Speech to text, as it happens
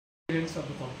appearance of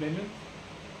the complainant,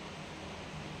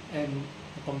 and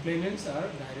the complainants are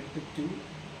directed to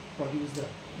produce the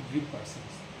aggrieved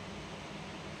persons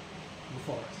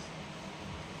before us.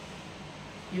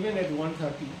 Even at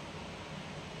 1:30,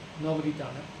 nobody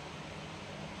turned up.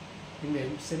 In the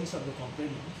absence of the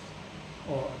complainants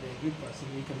or the aggrieved person,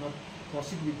 we cannot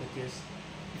proceed with the case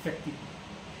effectively.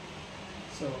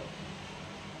 So,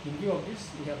 in view of this,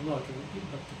 we have no alternative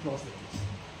but to close the case.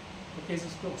 The case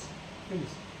is closed.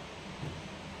 Finished.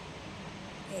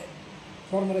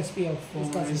 Former SP of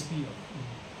East Khasi. SP of.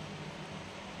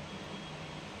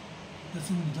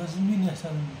 Doesn't mean yes,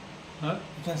 Huh?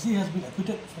 you can see he has been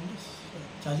acquitted from this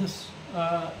charges.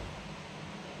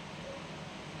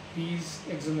 He is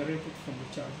exonerated from the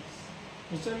charges.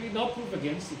 There's certainly no proof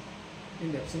against him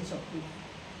in the absence of proof.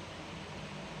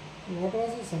 What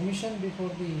was his submission before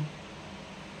the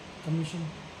commission?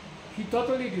 He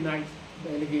totally denied the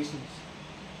allegations.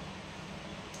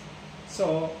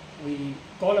 So we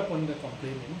call upon the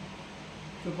complainant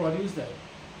to produce the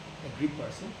aggrieved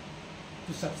person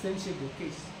to substantiate the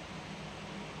case.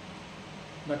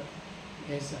 But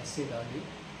as I said earlier,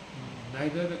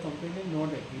 neither the complainant nor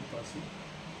the aggrieved person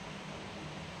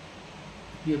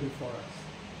appear before us,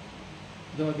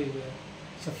 though they were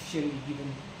sufficiently given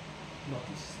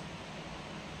notice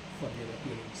for their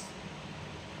appearance.